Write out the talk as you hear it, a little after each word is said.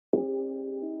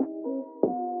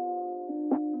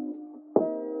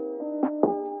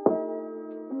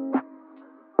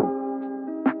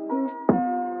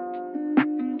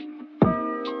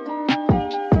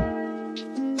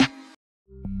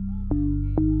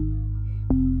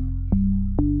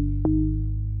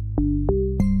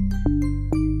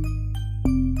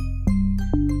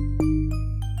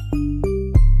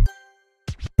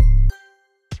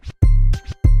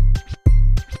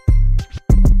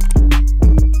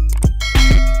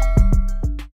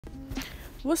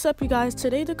What's up, you guys?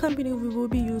 Today the company we will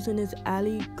be using is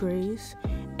ALIGRACE,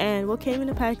 and what came in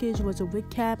the package was a wig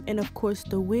cap and of course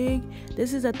the wig.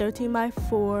 This is a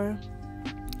 13x4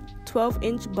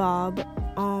 12-inch bob.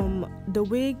 The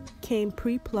wig came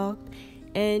pre-plucked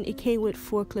and it came with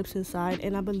 4 clips inside,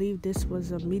 and I believe this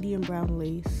was a medium brown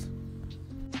lace.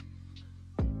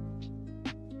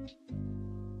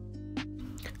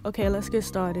 Okay, let's get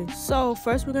started. So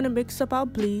first we're gonna mix up our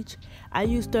bleach. I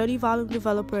use 30 volume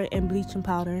developer and bleaching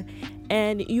powder,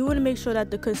 and you want to make sure that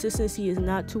the consistency is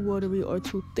not too watery or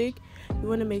too thick. You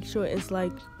want to make sure it's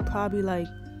probably like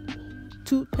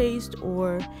toothpaste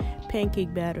or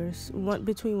pancake batters,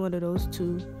 between one of those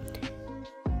two.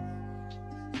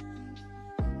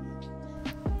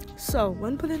 So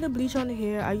when putting the bleach on the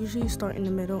hair, I usually start in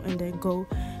the middle and then go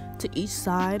to each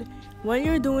side. When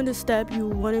you're doing this step, you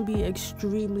want to be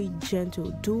extremely gentle.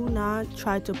 Do not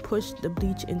try to push the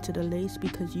bleach into the lace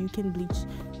because you can bleach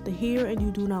the hair, and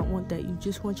you do not want that. You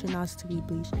just want your knots to be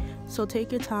bleached. So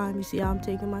take your time. You see how I'm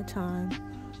taking my time?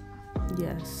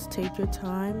 Yes, take your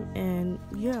time. And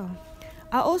yeah,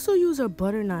 I also use a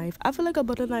butter knife. I feel like a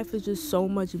butter knife is just so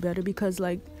much better because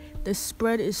the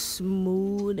spread is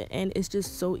smooth and it's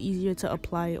just so easier to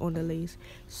apply it on the lace.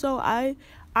 So I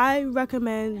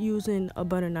recommend using a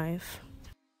butter knife.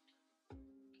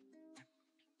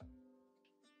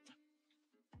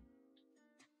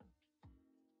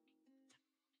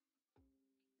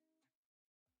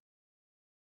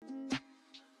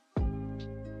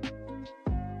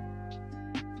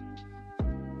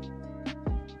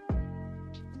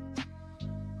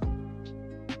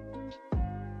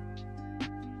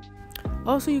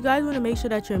 Also, you guys want to make sure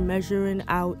that you're measuring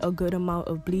out a good amount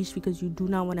of bleach because you do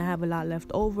not want to have a lot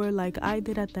left over like I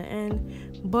did at the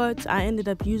end, but I ended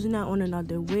up using that on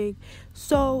another wig.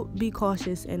 So be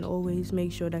cautious and always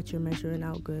make sure that you're measuring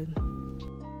out good.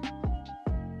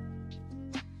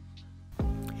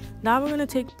 Now we're going to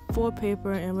take 4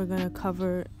 paper and we're going to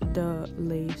cover the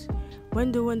lace.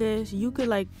 When doing this, you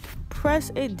could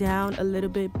press it down a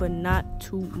little bit, but not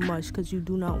too much because you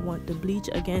do not want the bleach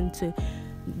again to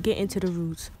get into the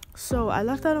roots. So I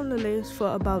left that on the lace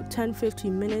for about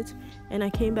 10-15 minutes, and I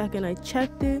came back and I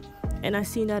checked it and I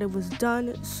seen that it was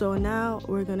done. So now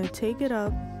we're gonna take it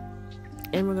up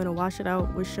and we're gonna wash it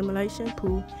out with Shimmer Light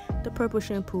shampoo, the purple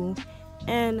shampoo.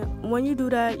 And when you do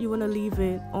that, you want to leave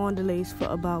it on the lace for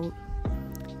about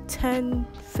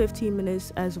 10-15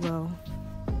 minutes as well.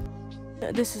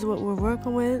 This is what we're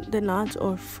working with. The knots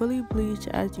are fully bleached,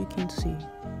 as you can see.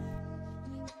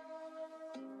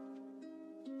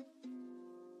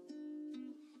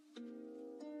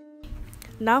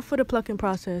 Now for the plucking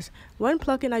process. When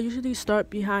plucking, I usually start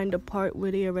behind the part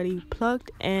where they already plucked,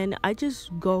 and I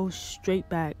just go straight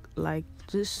back,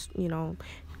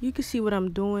 you can see what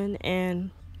I'm doing. And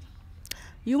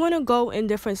you want to go in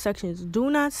different sections.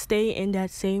 Do not stay in that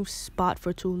same spot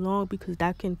for too long because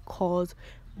that can cause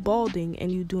balding,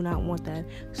 and you do not want that.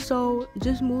 So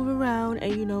just move around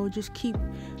and just keep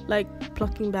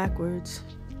plucking backwards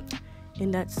in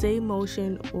that same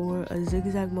motion or a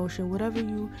zigzag motion, whatever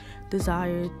you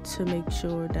desire, to make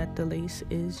sure that the lace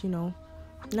is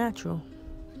natural.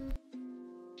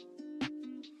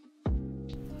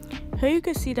 Here you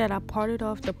can see that I parted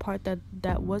off the part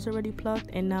that was already plucked,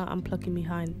 and now I'm plucking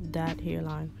behind that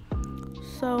hairline.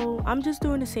 So I'm just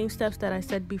doing the same steps that I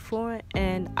said before,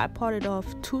 and I parted off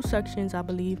 2 sections, I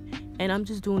believe, and I'm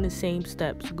just doing the same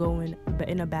steps going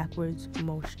in a backwards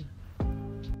motion.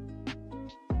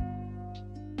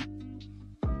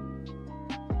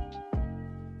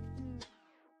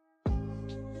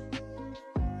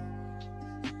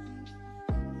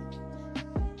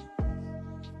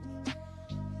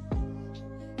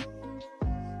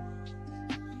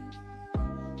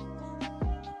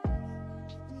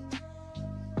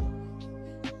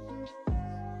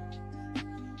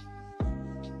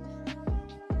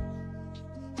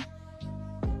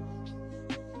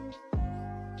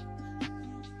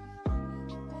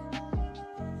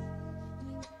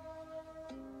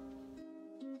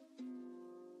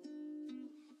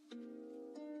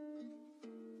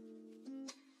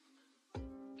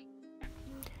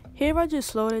 Here I just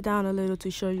slowed it down a little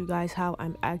to show you guys how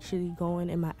I'm actually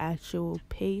going in my actual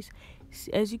pace.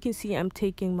 As you can see, I'm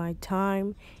taking my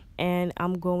time and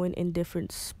I'm going in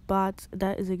different spots.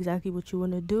 That is exactly what you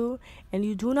want to do, and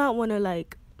you do not want to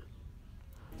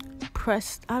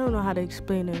press. I don't know how to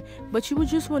explain it, but you would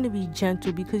just want to be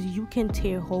gentle because you can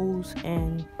tear holes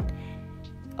and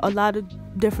a lot of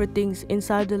different things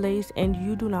inside the lace, and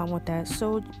you do not want that.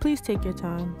 So please take your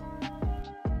time.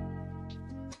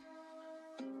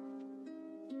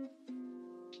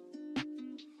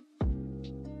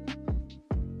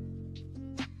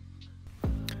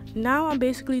 Now I'm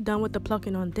basically done with the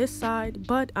plucking on this side,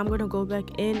 but I'm gonna go back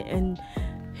in and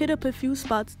hit up a few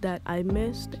spots that I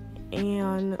missed,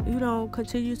 and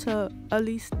continue to at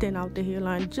least thin out the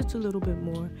hairline just a little bit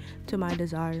more to my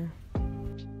desire.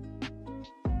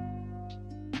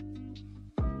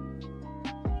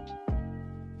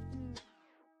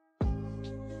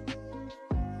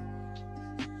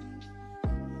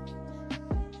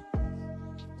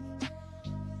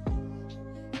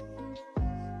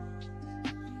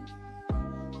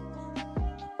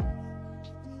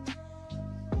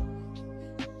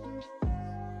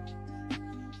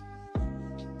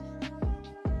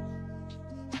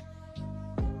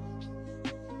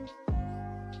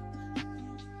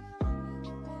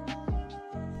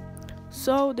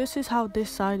 So this is how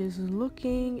this side is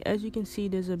looking. As you can see,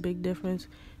 there's a big difference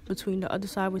between the other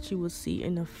side, which you will see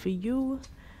in a few.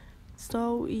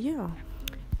 So yeah,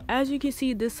 as you can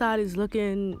see, this side is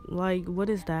looking like, what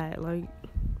is that, like,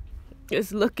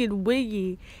 it's looking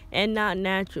wiggy and not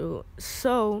natural.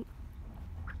 So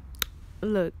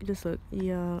look, just look.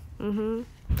 Yeah. And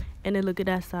then look at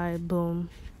that side. Boom.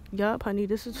 Yup, honey,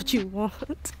 this is what you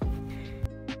want.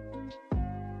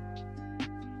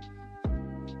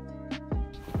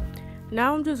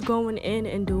 Now I'm just going in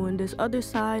and doing this other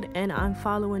side, and I'm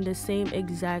following the same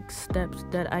exact steps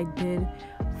that I did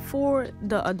for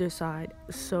the other side.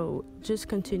 So just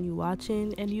continue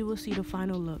watching and you will see the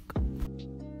final look.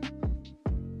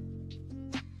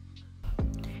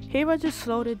 Here I just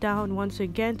slowed it down once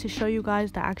again to show you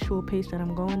guys the actual pace that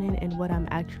I'm going in and what I'm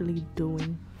actually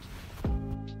doing.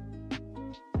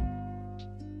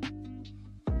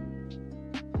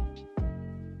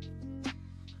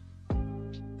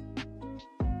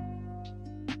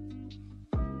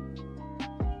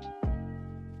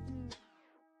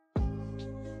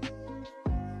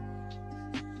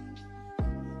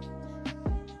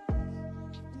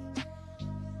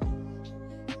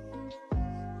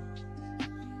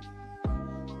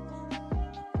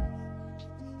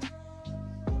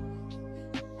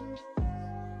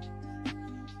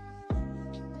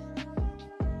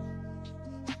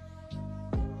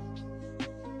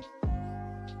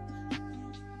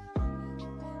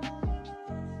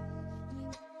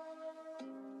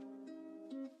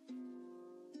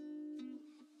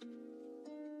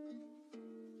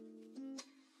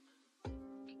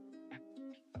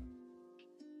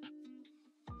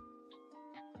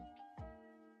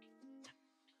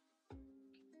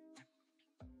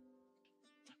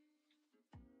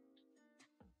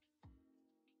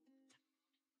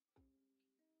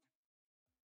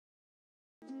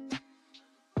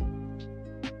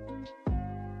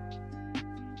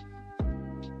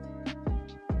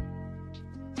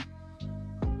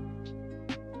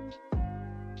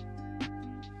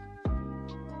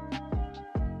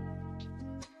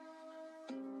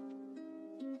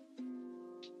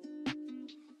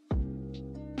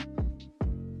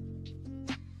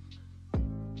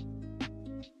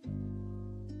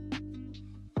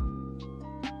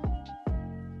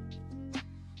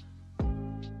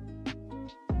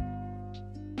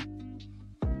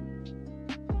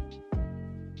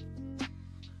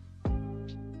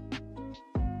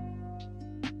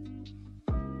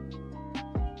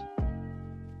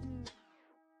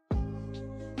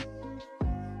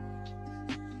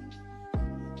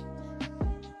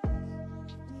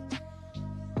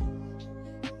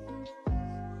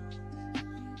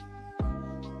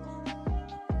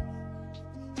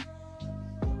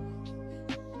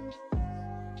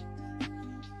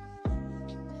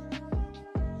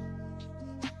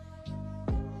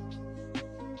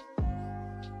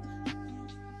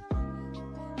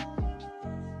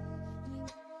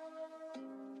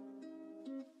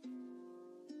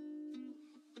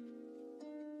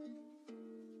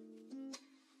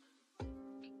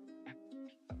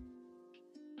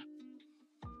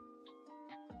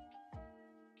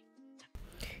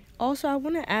 Also, I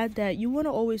want to add that you want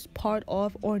to always part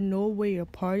off or know where your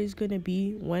part is going to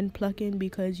be when plucking,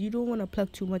 because you don't want to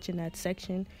pluck too much in that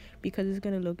section because it's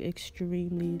going to look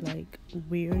extremely like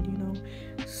weird,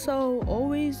 So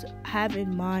always have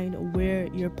in mind where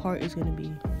your part is going to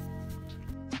be.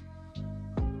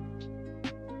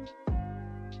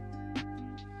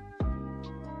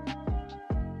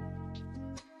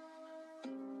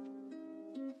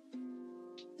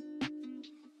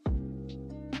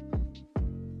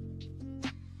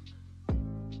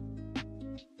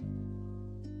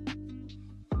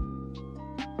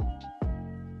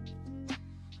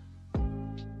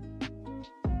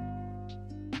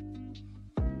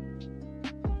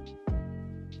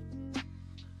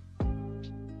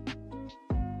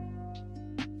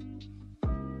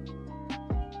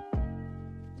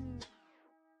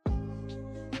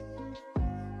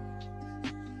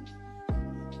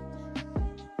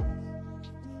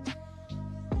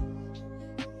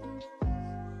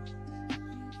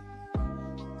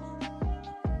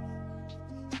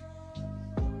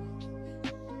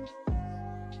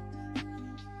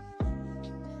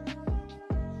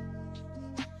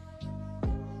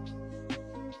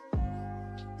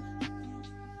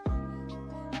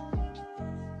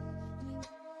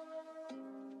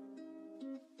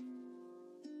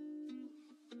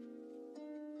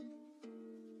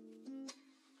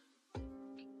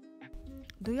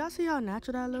 Do y'all see how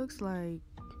natural that looks? Like,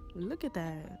 look at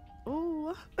that.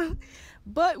 Oh.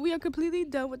 But we are completely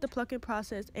done with the plucking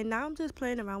process, and now I'm just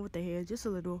playing around with the hair just a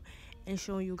little and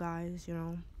showing you guys, you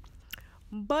know.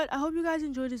 But I hope you guys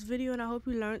enjoyed this video, and I hope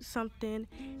you learned something.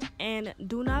 And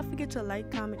do not forget to like,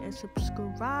 comment, and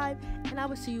subscribe, and I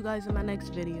will see you guys in my next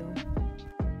video.